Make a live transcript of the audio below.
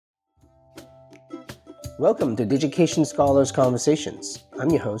Welcome to Digication Scholars Conversations.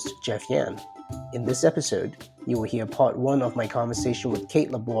 I'm your host, Jeff Yan. In this episode, you will hear part one of my conversation with Kate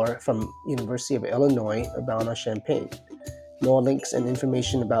Labor from University of Illinois, Urbana-Champaign. More links and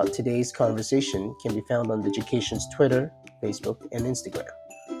information about today's conversation can be found on Digication's Twitter, Facebook, and Instagram.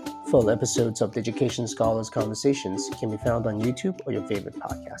 Full episodes of Digication Scholars Conversations can be found on YouTube or your favorite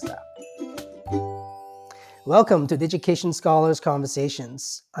podcast app. Welcome to Digication Scholars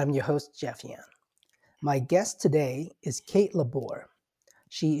Conversations. I'm your host, Jeff Yan. My guest today is Kate Labor.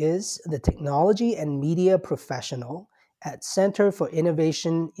 She is the Technology and Media Professional at Center for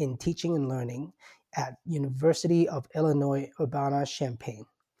Innovation in Teaching and Learning at University of Illinois, Urbana-Champaign.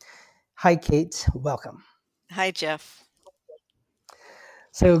 Hi, Kate. Welcome. Hi, Jeff.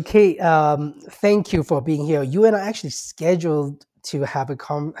 So, Kate, thank you for being here. You and I actually scheduled to have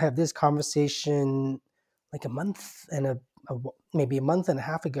this conversation like maybe a month and a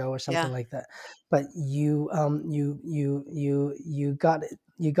half ago or something like that. But you got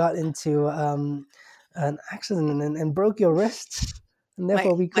into an accident and broke your wrist, and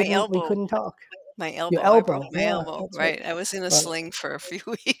therefore we couldn't talk. My elbow. Your elbow. I broke my elbow. Right. I was in a sling for a few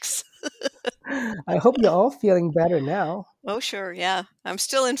weeks. I hope you're all feeling better now. Oh, sure. Yeah. I'm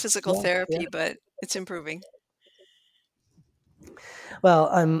still in physical therapy, but it's improving. Well,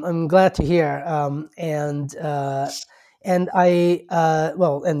 I'm glad to hear, and I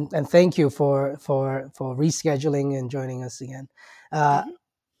and thank you for rescheduling and joining us again.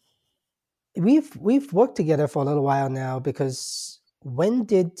 We've worked together for a little while now because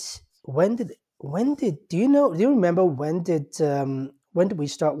do you remember when did we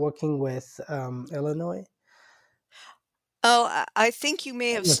start working with Illinois? Oh, I think you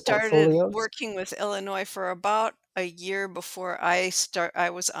may have started working with Illinois for about a year before I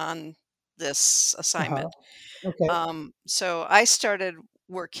was on this assignment. Okay. So I started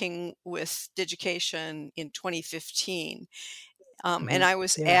working with Digication in 2015, and I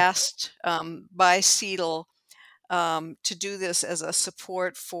was asked by CETL to do this as a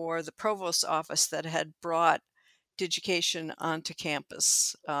support for the provost's office that had brought Digication onto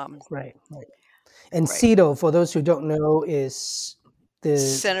campus. Right. And CETL, for those who don't know, is the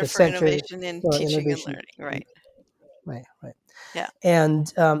Center for Innovation in Teaching and Learning. Right. Yeah.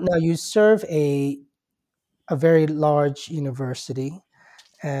 And now you serve a very large university,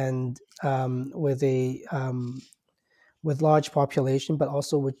 and with large population, but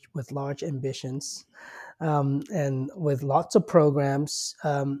also with large ambitions, and with lots of programs.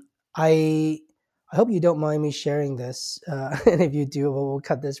 I hope you don't mind me sharing this, and if you do, we'll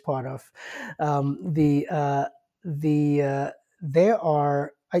cut this part off. There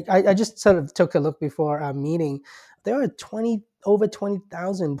are. I just sort of took a look before our meeting. There are over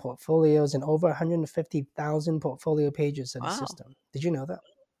 20,000 portfolios and over 150,000 portfolio pages in the system. Did you know that?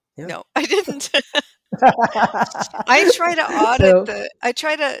 Yeah. No, I didn't. I try to audit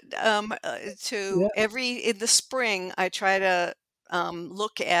in the spring, I try to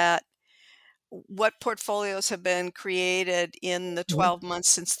look at what portfolios have been created in the 12 months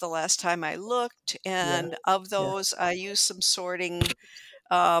since the last time I looked. And of those, I use some sorting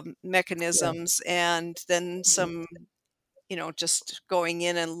mechanisms and then some, just going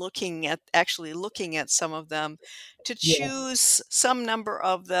in and looking at some of them to choose some number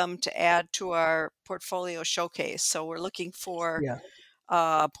of them to add to our portfolio showcase. So we're looking for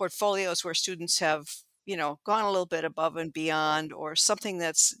portfolios where students have, gone a little bit above and beyond, or something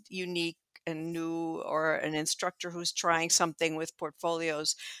that's unique and new, or an instructor who's trying something with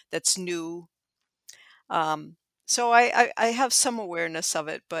portfolios that's new. So I have some awareness of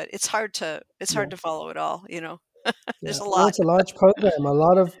it, but it's hard to follow it all, There's a lot. Well, it's a large program, a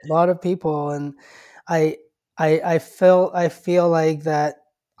lot of people, and I feel like that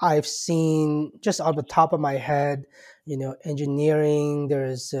I've seen, just off the top of my head, engineering.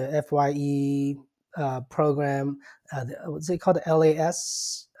 There's a FYE program. What's it called? The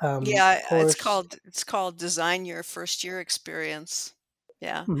LAS. Course. It's called Design Your First Year Experience.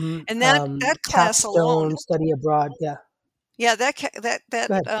 Yeah, and that class alone, study abroad. Yeah,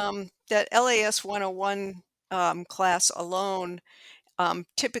 that LAS 101 class alone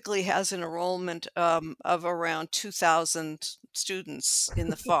typically has an enrollment of around 2,000 students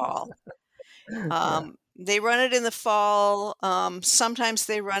in the fall. They run it in the fall. Sometimes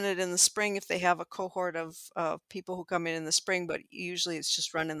they run it in the spring if they have a cohort of people who come in the spring, but usually it's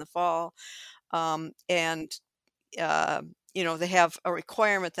just run in the fall. And they have a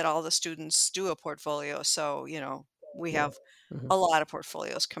requirement that all the students do a portfolio. So, we have a lot of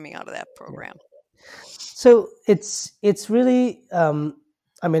portfolios coming out of that program. So it's really,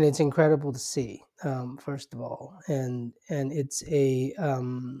 it's incredible to see, first of all, and it's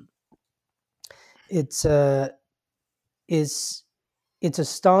it's is it's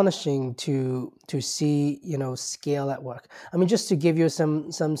astonishing to see, scale at work. I mean, just to give you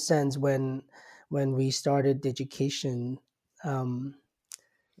some sense, when we started education, um,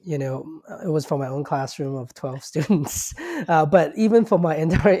 it was for my own classroom of 12 students. But even for my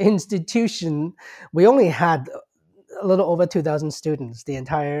entire institution, we only had a little over 2,000 students, the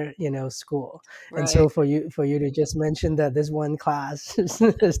entire, school. And so Right. for you to just mention that this one class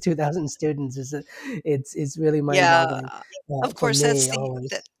is 2,000 students, it's really Yeah. mind-boggling, Of for course, me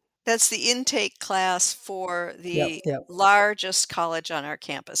always. that's the intake class for Yep, the yep. largest college on our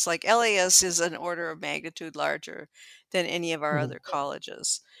campus. Like LAS is an order of magnitude larger than any of our Mhm. other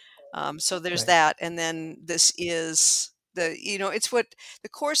colleges. So there's Right. that, and then this is it's what the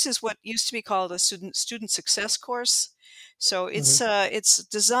course is what used to be called a student success course. So Hmm. it's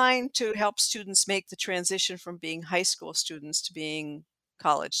designed to help students make the transition from being high school students to being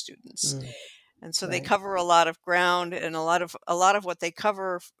college students. Mm. And so they Right. cover a lot of ground, and a lot of what they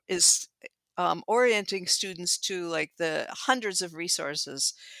cover is orienting students to like the hundreds of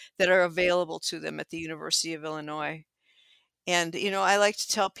resources that are available to them at the University of Illinois. And I like to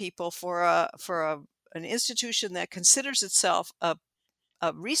tell people an institution that considers itself a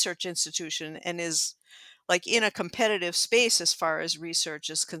research institution and is like in a competitive space as far as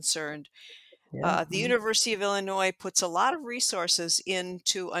research is concerned. Yeah. The University of Illinois puts a lot of resources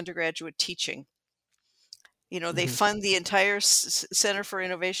into undergraduate teaching. They Hmm. fund the entire Center for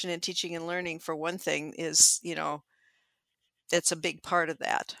Innovation in Teaching and Learning, for one thing, that's a big part of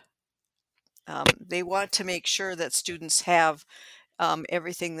that. They want to make sure that students have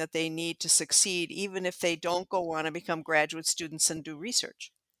everything that they need to succeed, even if they don't go on and become graduate students and do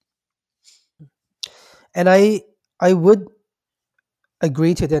research. And I would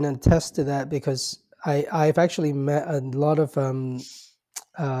agree to that and attest to that, because I've actually met a lot of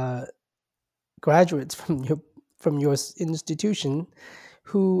uh, graduates from your institution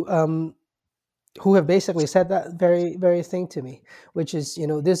who who have basically said that very thing to me, which is,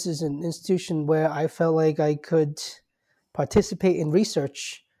 this is an institution where I felt like I could participate in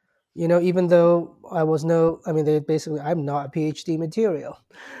research, even though I mean, they basically, I'm not a PhD material,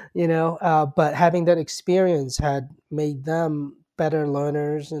 but having that experience had made them better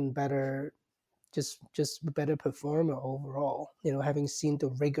learners and better, just a better performer overall, having seen the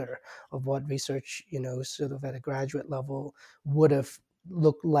rigor of what research, sort of at a graduate level would have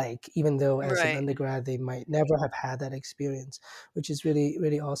looked like, even though as an Right. undergrad they might never have had that experience, which is really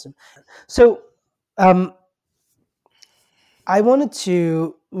really awesome. So um, I wanted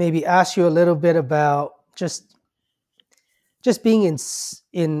to maybe ask you a little bit about just being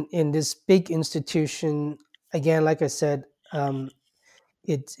in this big institution again. Like I said,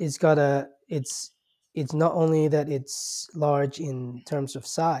 it's got a it's not only that it's large in terms of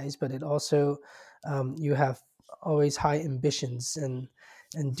size, but it also, you have always high ambitions, and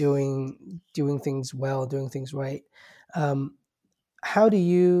doing things well, doing things right. um, how do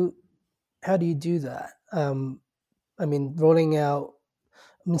you do that? I mean, rolling out,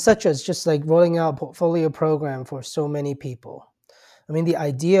 I mean, such as just like rolling out a portfolio program for so many people. I mean, the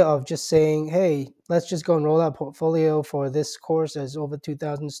idea of just saying, "Hey, let's just go and roll out a portfolio for this course as over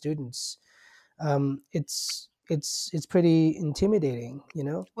 2,000 students." It's pretty intimidating, you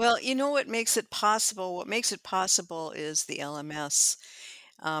know. Well, what makes it possible? What makes it possible is the LMS.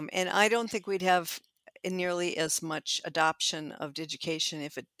 And I don't think we'd have nearly as much adoption of education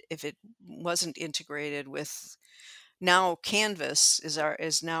if it wasn't integrated with. Now Canvas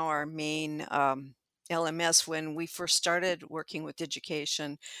is now our main LMS. When we first started working with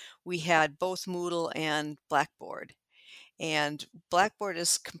education, we had both Moodle and Blackboard. And Blackboard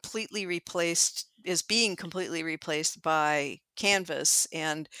is being completely replaced by Canvas.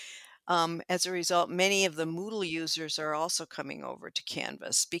 And as a result, many of the Moodle users are also coming over to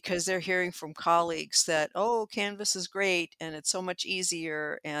Canvas because they're hearing from colleagues that, oh, Canvas is great and it's so much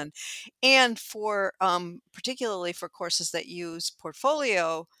easier. And for particularly for courses that use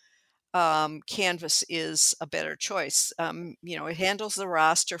Portfolio, Canvas is a better choice. It handles the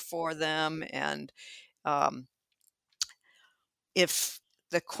roster for them, and um, if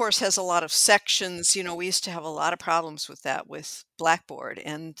the course has a lot of sections, we used to have a lot of problems with that with Blackboard.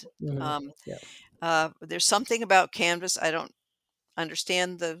 And Hmm. um, Yeah. there's something about Canvas. I don't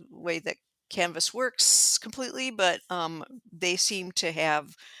understand the way that Canvas works completely, but they seem to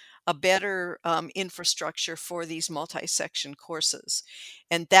have a better infrastructure for these multi-section courses.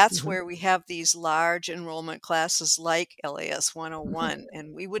 And that's Hmm. where we have these large enrollment classes like LAS 101.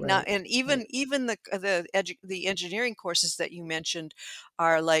 And we would not, Right. and Right. even the engineering courses that you mentioned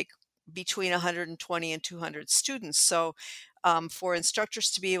are like between 120 and 200 students. So for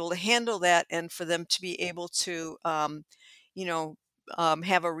instructors to be able to handle that and for them to be able to, you know,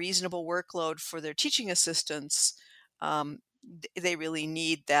 have a reasonable workload for their teaching assistants, they really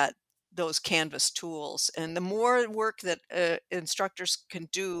need those Canvas tools. And the more work that instructors can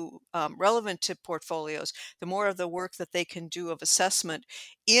do relevant to portfolios, the more of the work that they can do of assessment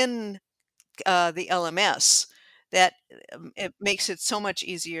in the LMS, that it makes it so much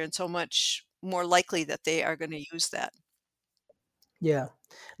easier and so much more likely that they are going to use that. Yeah.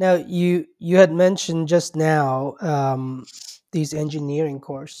 Now you had mentioned just now these engineering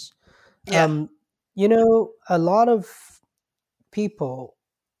course. Yeah. Um, a lot of people.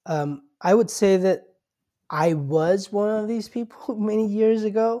 I would say that I was one of these people many years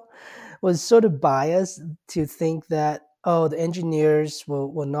ago. Was sort of biased to think that, oh, the engineers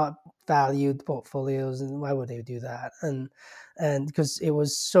will not value the portfolios, and why would they do that? And because it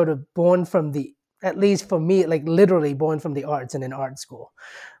was sort of born from the, at least for me, like literally born from the arts and in art school,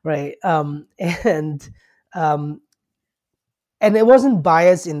 right? Um, and it wasn't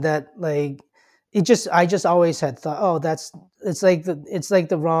biased in that, like, it just, I just always had thought, oh, that's, it's like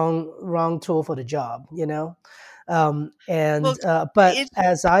the wrong tool for the job, Well, but it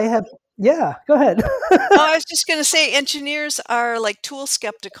as I have, yeah, go ahead. oh, I was just gonna say engineers are like tool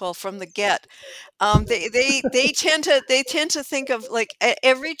skeptical from the get. They tend to think of like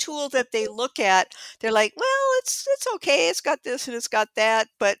every tool that they look at, they're like, well, it's okay, it's got this and it's got that,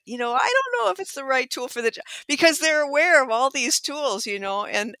 but I don't know if it's the right tool for the job because they're aware of all these tools,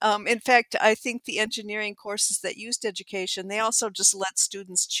 and in fact, I think the engineering courses that used education, they also just let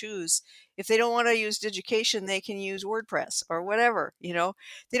students choose. If they don't want to use education, they can use WordPress or whatever. They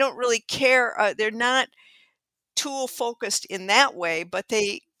don't really care. They're not tool focused in that way, but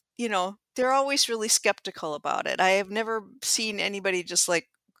they're always really skeptical about it. I have never seen anybody just like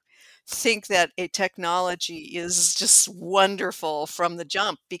think that a technology is just wonderful from the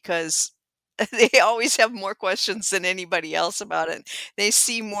jump because they always have more questions than anybody else about it. They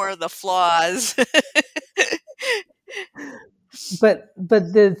see more of the flaws. But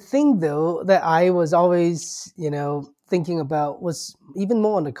the thing though that I was always, thinking about was even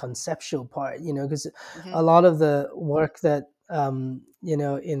more on the conceptual part, because a Mhm. lot of the work that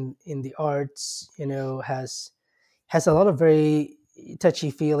in the arts, has a lot of very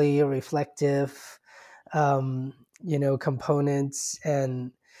touchy feely, reflective, components,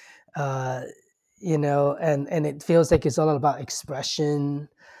 and uh, and it feels like it's all about expression.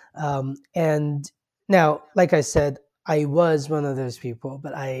 And now, like I said, I was one of those people,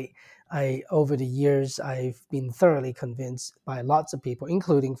 but I over the years, I've been thoroughly convinced by lots of people,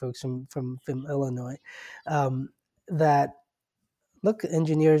 including folks from Illinois, um, that look,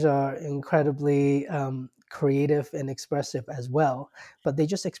 engineers are incredibly creative and expressive as well, but they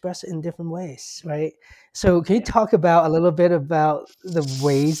just express it in different ways, right? So, can you Yeah. talk about a little bit about the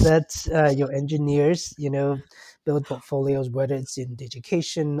ways that your engineers, build portfolios, whether it's in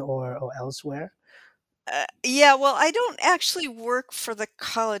education or elsewhere? Yeah, well, I don't actually work for the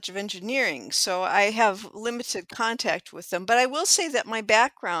College of Engineering, so I have limited contact with them. But I will say that my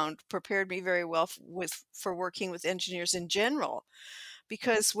background prepared me very well for working with engineers in general.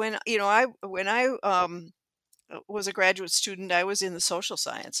 Because when I was a graduate student, I was in the social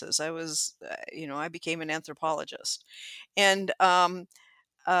sciences. I became an anthropologist, and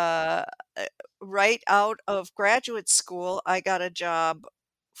uh, uh, right out of graduate school, I got a job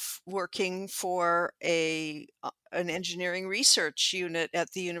working for an engineering research unit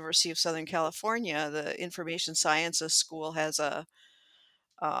at the University of Southern California. The Information Sciences School has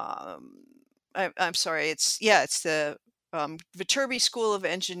um, I'm sorry, it's the Viterbi School of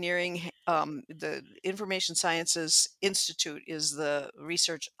Engineering. The Information Sciences Institute is the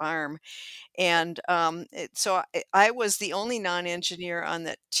research arm, and so I was the only non-engineer on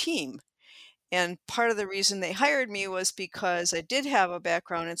that team. And part of the reason they hired me was because I did have a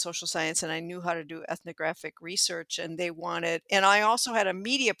background in social science and I knew how to do ethnographic research, and and I also had a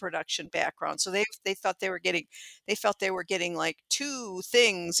media production background. So they thought they felt they were getting like two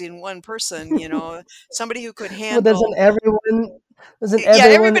things in one person, somebody who could Well, handle. doesn't Yeah,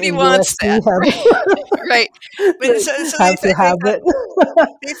 everyone everybody in wants USC that. Right. But so have to they have thought it?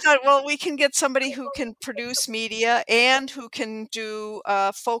 well, we can get somebody who can produce media and who can do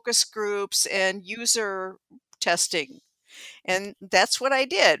focus groups and user testing. And that's what I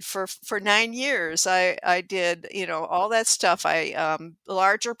did for 9 years. I did, all that stuff.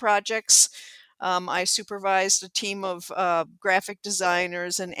 Larger projects. I supervised a team of graphic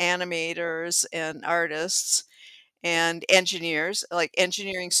designers and animators and artists and engineers, like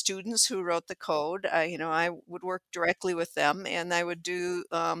engineering students who wrote the code. I would work directly with them, and I would do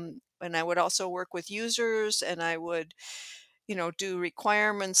I would also work with users, and I would, do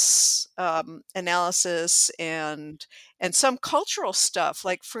requirements analysis and some cultural stuff.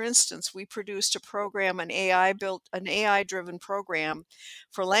 Like, for instance, we produced a program, an AI driven program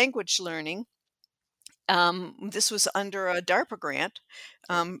for language learning. This was under a DARPA grant,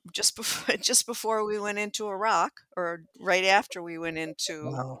 just before just before we went into Iraq, or right after we went into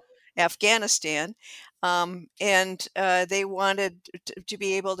Wow. Afghanistan, and they wanted to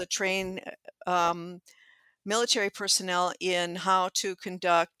be able to train um, military personnel in how to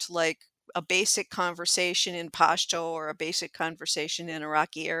conduct, like, a basic conversation in Pashto or a basic conversation in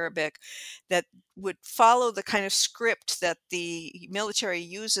Iraqi Arabic that would follow the kind of script that the military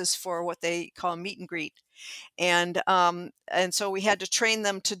uses for what they call meet and greet. And so we had to train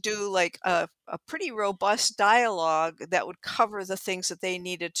them to do, like, a pretty robust dialogue that would cover the things that they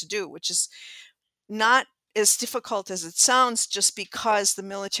needed to do, which is not as difficult as it sounds, just because the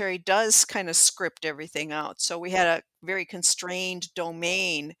military does kind of script everything out. So we had a very constrained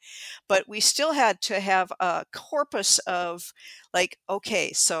domain, but we still had to have a corpus of, like,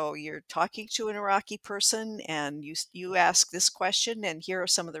 okay, so you're talking to an Iraqi person and you ask this question, and here are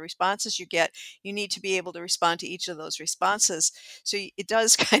some of the responses you get. You need to be able to respond to each of those responses. So it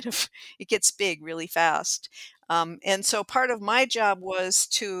does it gets big really fast. And so part of my job was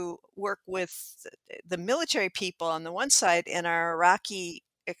to work with the military people on the one side and our Iraqi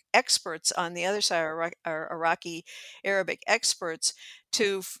experts on the other side, our Iraqi Arabic experts,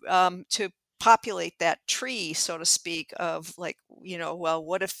 to populate that tree, so to speak, of, like, well,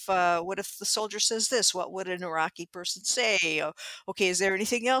 what if the soldier says this? What would an Iraqi person say? Okay, is there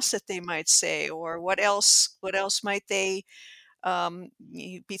anything else that they might say, or what else might they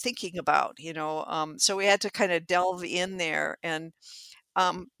be thinking about? So we had to kind of delve in there, and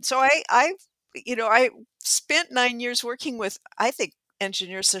so I spent 9 years working with, I think,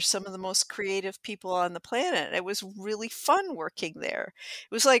 engineers are some of the most creative people on the planet. It was really fun working there.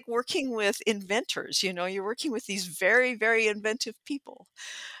 It was like working with inventors. You're working with these very, very inventive people.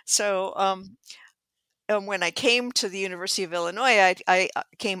 So when I came to the University of Illinois, I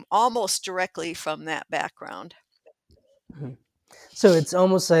came almost directly from that background. Mhm. So it's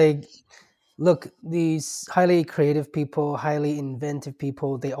almost like, look, these highly creative people, highly inventive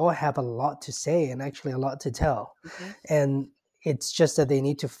people, they all have a lot to say and actually a lot to tell. Mhm. And it's just that they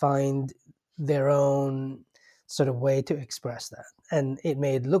need to find their own sort of way to express that. And it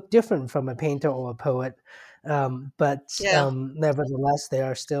may look different from a painter or a poet, but Yeah, nevertheless, they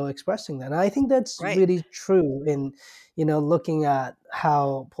are still expressing that. And I think that's right. really true in, looking at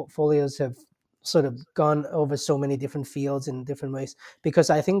how portfolios have sort of gone over so many different fields in different ways, because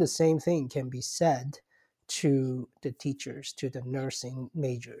I think the same thing can be said to the teachers, to the nursing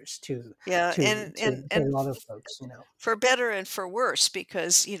majors, to Yeah, to to, to a lot of folks. for better and for worse,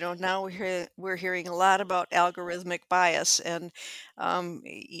 because now we're hearing a lot about algorithmic bias, and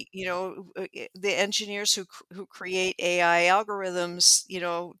the engineers who create AI algorithms,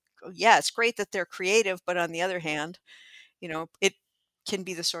 yeah, it's great that they're creative, but on the other hand, it can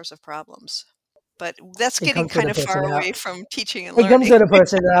be the source of problems. But that's It getting comes with kind a of far personality. away from teaching and It comes learning. with a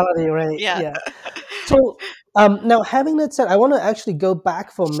personality, right? Yeah. Yeah. So now, having that said, I want to actually go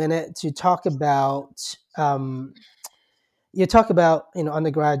back for a minute to talk about you talk about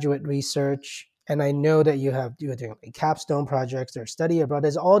undergraduate research, and I know that you're doing like capstone projects or study abroad.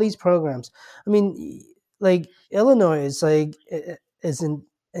 There's all these programs. I mean, like Illinois is like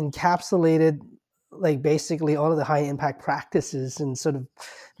encapsulated like basically all of the high impact practices and sort of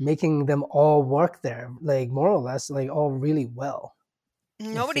making them all work there, like more or less, like all really well. It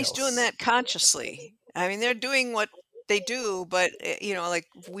Nobody's doing feels. that consciously. I mean, they're doing what they do, but like,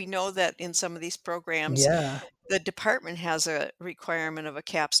 we know that in some of these programs, Yeah. the department has a requirement of a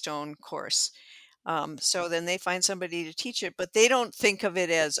capstone course. So then they find somebody to teach it, but they don't think of it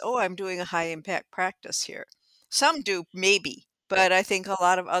as, oh, I'm doing a high impact practice here. Some do, maybe, but I think a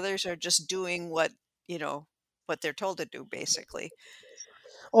lot of others are just doing you know, what they're told to do, basically.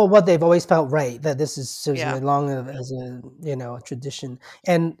 Or what they've always felt, right, that this is Yeah. as long as a a tradition,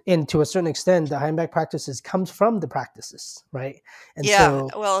 and to a certain extent the high impact practices comes from the practices, right? And Yeah, so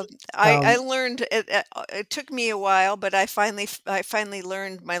well, I um learned it. It took me a while, but I finally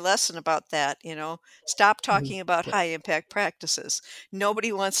learned my lesson about that. Stop mhm, talking about yeah, high impact practices.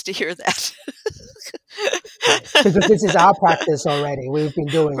 Nobody wants to hear that. right, because this is our practice already, we've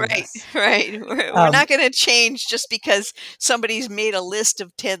been doing Right, this. right. We're um not going to change just because somebody's made a list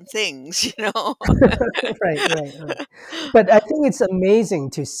of 10 things. right. But I think it's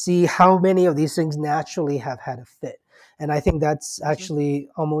amazing to see how many of these things naturally have had a fit, and I think that's Mhm. actually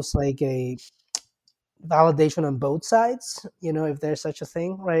almost like a validation on both sides, if there's such a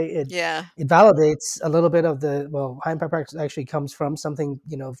thing, right? it Yeah. it validates a little bit of the, well, high impact practice actually comes from something,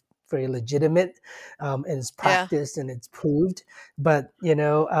 very legitimate, and it's Yeah. practiced and it's proved. But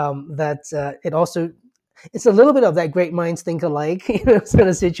that it also, it's a little bit of that great minds think alike, sort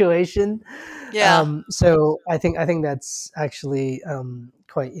of situation. Yeah. So I think that's actually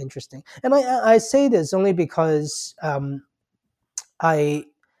quite interesting. And I say this only because I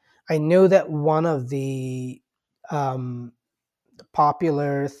I know that one of the um,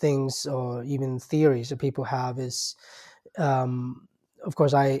 popular things or even theories that people have is, of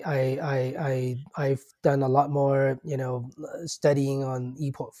course, I've done a lot more, studying on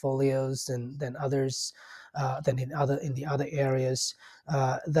e-portfolios than others, than in the other areas,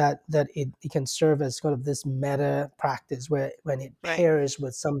 that it can serve as sort of this meta practice where when it Right. pairs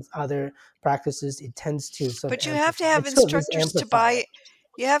with some other practices, it tends to sort of But you have to amplify. have It's sort of this instructors to amplifier, buy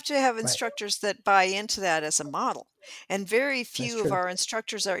you have to have right? instructors that buy into that as a model. And very That's few of true. our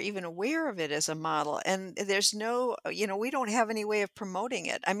instructors are even aware of it as a model. And there's no, we don't have any way of promoting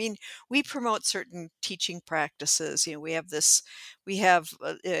it. I mean, we promote certain teaching practices. We have,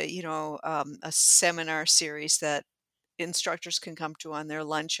 a seminar series that instructors can come to on their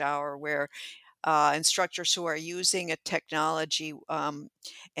lunch hour where instructors who are using a technology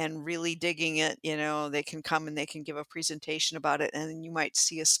and really digging it, they can come and they can give a presentation about it, and then you might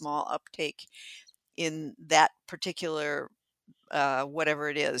see a small uptake in that particular whatever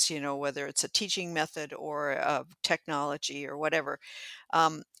it is, whether it's a teaching method or a technology or whatever.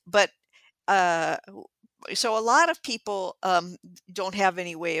 But so a lot of people don't have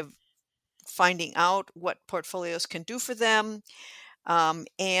any way of finding out what portfolios can do for them,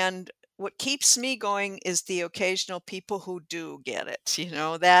 and what keeps me going is the occasional people who do get it.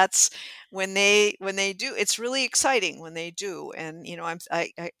 That's when they do. It's really exciting when they do. And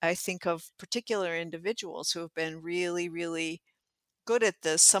I think of particular individuals who have been really, really good at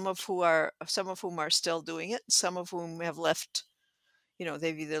this. Some of whom are still doing it. Some of whom have left.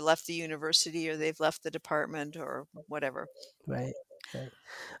 They've either left the university or they've left the department or whatever. Right, right.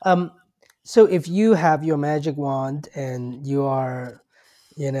 Um, so if you have your magic wand and you are,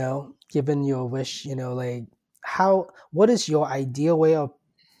 given your wish, like what is your ideal way of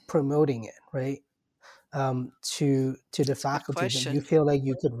promoting it, right? To the It's a good faculty that you question. feel like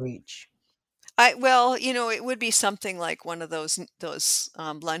you could reach. Well, it would be something like one of those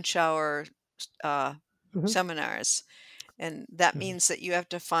lunch hour uh, Hmm. seminars, and that Hmm. means that you have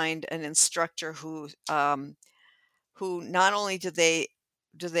to find an instructor who not only do they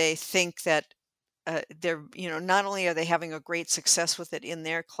think that they're not only are they having a great success with it in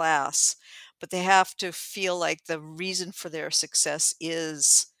their class, but they have to feel like the reason for their success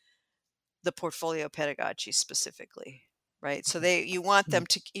is the portfolio pedagogy specifically, right? So you want them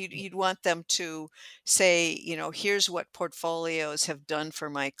to you'd want them to say, here's what portfolios have done for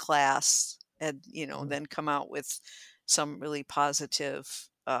my class, and Hmm. then come out with some really positive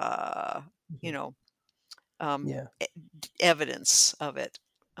you Hmm. know um Yeah. evidence of it.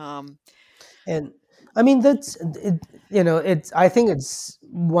 um And I mean, that's it, it's, I think it's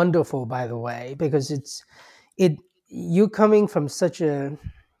wonderful, by the way, because it you coming from such a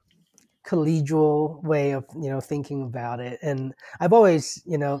collegial way of thinking about it, and I've always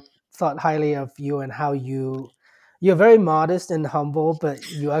thought highly of you and how you're very modest and humble, but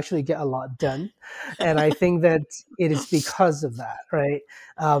you actually get a lot done. And I think that it is because of that, right?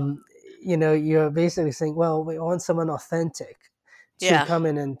 um, you're basically saying, well, we want someone authentic to yeah. come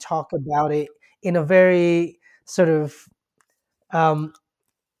in and talk about it in a very sort of um,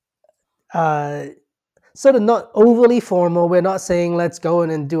 uh, sort of not overly formal. We're not saying let's go in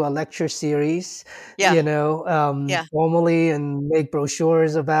and do a lecture series, Yeah. Yeah. formally and make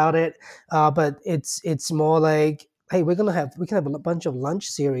brochures about it. But it's more like, hey, we can have a bunch of lunch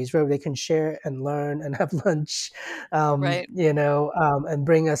series where they can share and learn and have lunch, Right. and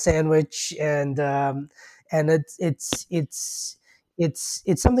bring a sandwich, and it's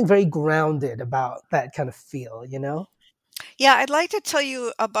something very grounded about that kind of feel. Yeah, I'd like to tell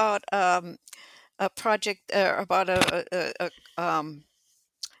you about a project, about a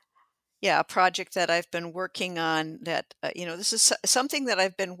project that I've been working on, that this is something that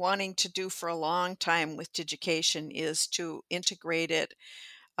I've been wanting to do for a long time with Digication, is to integrate it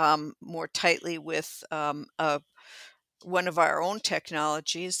more tightly with one of our own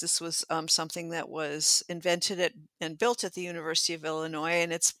technologies. This was something that was invented and built at the University of Illinois,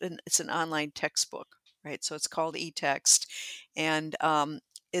 and it's an online textbook, right? So it's called eText, and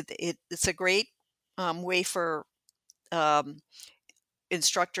it's a great way for um,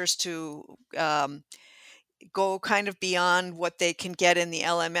 instructors to go kind of beyond what they can get in the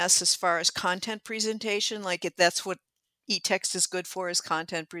LMS as far as content presentation. Like that's what eText is good for, is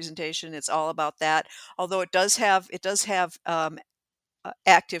content presentation. It's all about that. Although it does have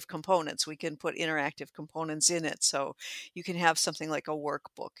active components. We can put interactive components in it. So you can have something like a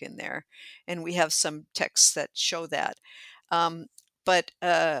workbook in there. And we have some texts that show that. But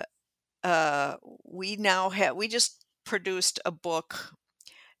we just produced a book,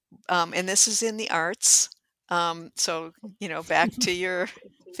 and this is in the arts. So, back to your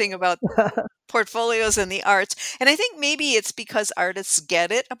thing about portfolios in the arts. And I think maybe it's because artists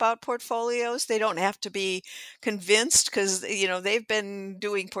get it about portfolios. They don't have to be convinced, because, they've been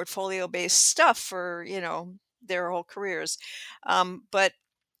doing portfolio based stuff for, their whole careers. But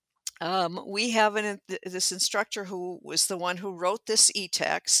we have this instructor who was the one who wrote this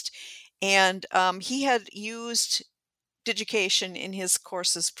e-text, and he had used Digication in his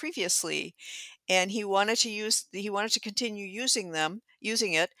courses previously, and he wanted to continue using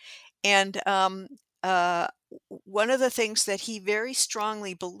it. And one of the things that he very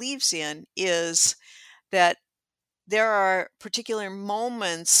strongly believes in is that there are particular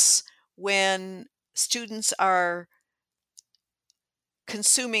moments when students are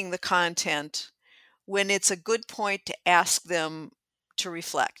consuming the content when it's a good point to ask them to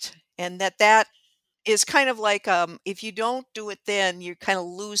reflect, and that is kind of like, if you don't do it, then you kind of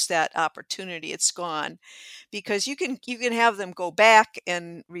lose that opportunity. It's gone, because you can have them go back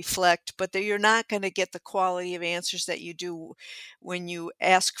and reflect, but you're not going to get the quality of answers that you do when you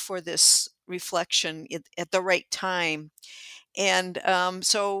ask for this reflection at the right time. And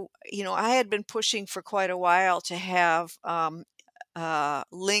so, I had been pushing for quite a while to have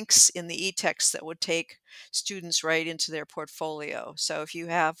links in the e-text that would take students right into their portfolio. So if you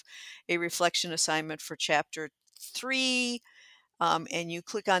have a reflection assignment for chapter 3, and you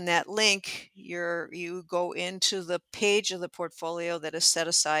click on that link, you go into the page of the portfolio that is set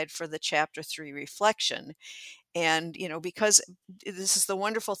aside for the chapter 3 reflection. And, because this is the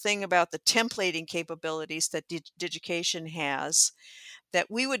wonderful thing about the templating capabilities that Digication has, that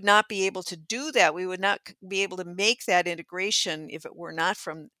we would not be able to do that. We would not be able to make that integration if it were not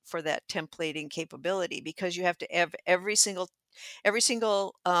for that templating capability, because you have to have every single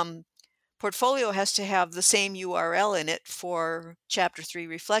portfolio has to have the same URL in it for chapter 3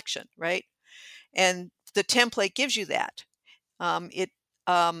 reflection, right? And the template gives you that.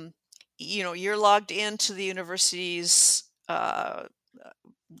 You're logged into the university's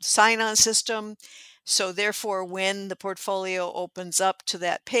sign-on system. So therefore, when the portfolio opens up to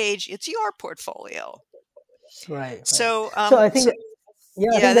that page, it's your portfolio. Right. So, I think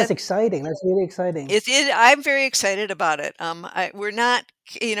I think that's exciting. That's really exciting. I'm very excited about it. We're not,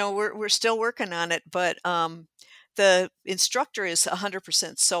 we're still working on it, but the instructor is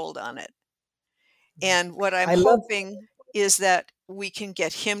 100% sold on it. And what I'm hoping is that we can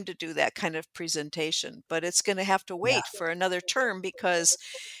get him to do that kind of presentation, but it's going to have to wait for another term, because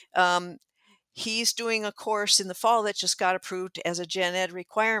he's doing a course in the fall that just got approved as a gen ed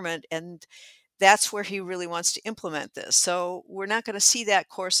requirement, and that's where he really wants to implement this. So we're not going to see that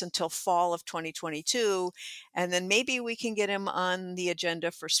course until fall of 2022, and then maybe we can get him on the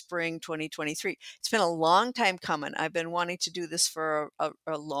agenda for spring 2023. It's been a long time coming. I've been wanting to do this for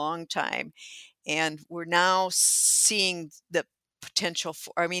a long time, and we're now seeing the potential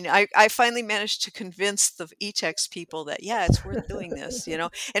for, I finally managed to convince the eText people that, it's worth doing this,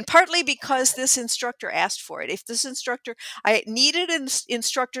 and partly because this instructor asked for it. If this instructor, I needed an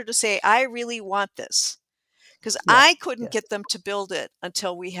instructor to say, I really want this, because I couldn't get them to build it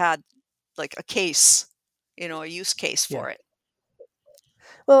until we had like a case, a use case for it.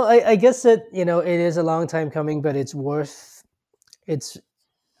 Well, I guess that, it is a long time coming, but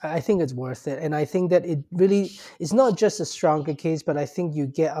I think it's worth it. And I think that it really is not just a stronger case, but I think you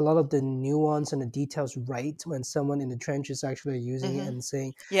get a lot of the nuance and the details right when someone in the trenches actually using it and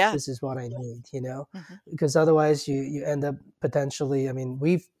saying, this is what I need, because otherwise you end up potentially,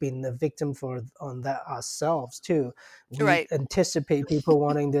 we've been the victim on that ourselves too. We anticipate people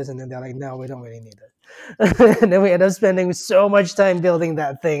wanting this, and then they're like, no, we don't really need it. And then we end up spending so much time building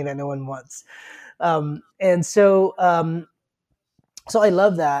that thing that no one wants. So I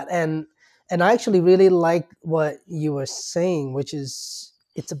love that, and I actually really like what you were saying, which is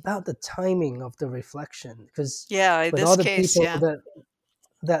it's about the timing of the reflection, because with all the people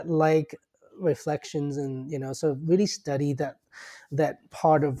that like reflections, and so really study that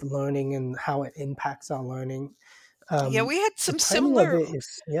part of learning and how it impacts our learning. We had some similar.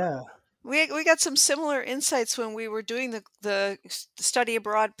 We got some similar insights when we were doing the study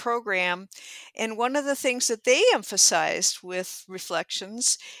abroad program. And one of the things that they emphasized with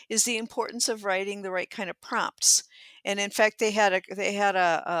reflections is the importance of writing the right kind of prompts. And in fact, they had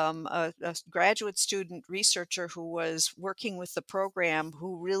a graduate student researcher who was working with the program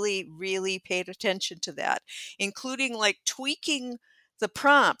who really paid attention to that, including like tweaking the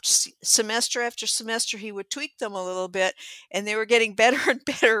prompts semester after semester. He would tweak them a little bit, and they were getting better and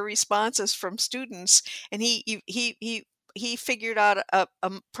better responses from students. And he figured out a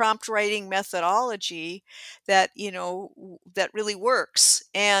prompt writing methodology that that really works.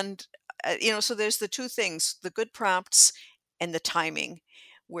 And so there's the two things: the good prompts and the timing,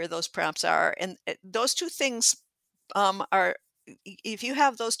 where those prompts are. And those two things are. If you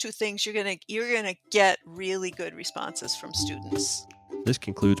have those two things, you're gonna get really good responses from students. This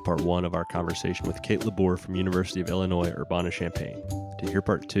concludes part 1 of our conversation with Kate Labor from University of Illinois Urbana-Champaign. To hear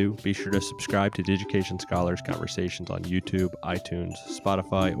part 2, be sure to subscribe to Digication Scholars Conversations on YouTube, iTunes,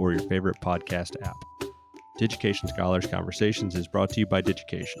 Spotify, or your favorite podcast app. Digication Scholars Conversations is brought to you by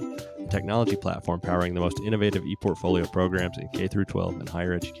Digication, the technology platform powering the most innovative ePortfolio programs in K-12 and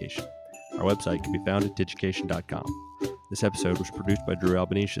higher education. Our website can be found at digication.com. This episode was produced by Drew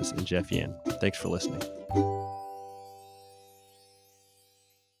Albanesius and Jeff Yan. Thanks for listening.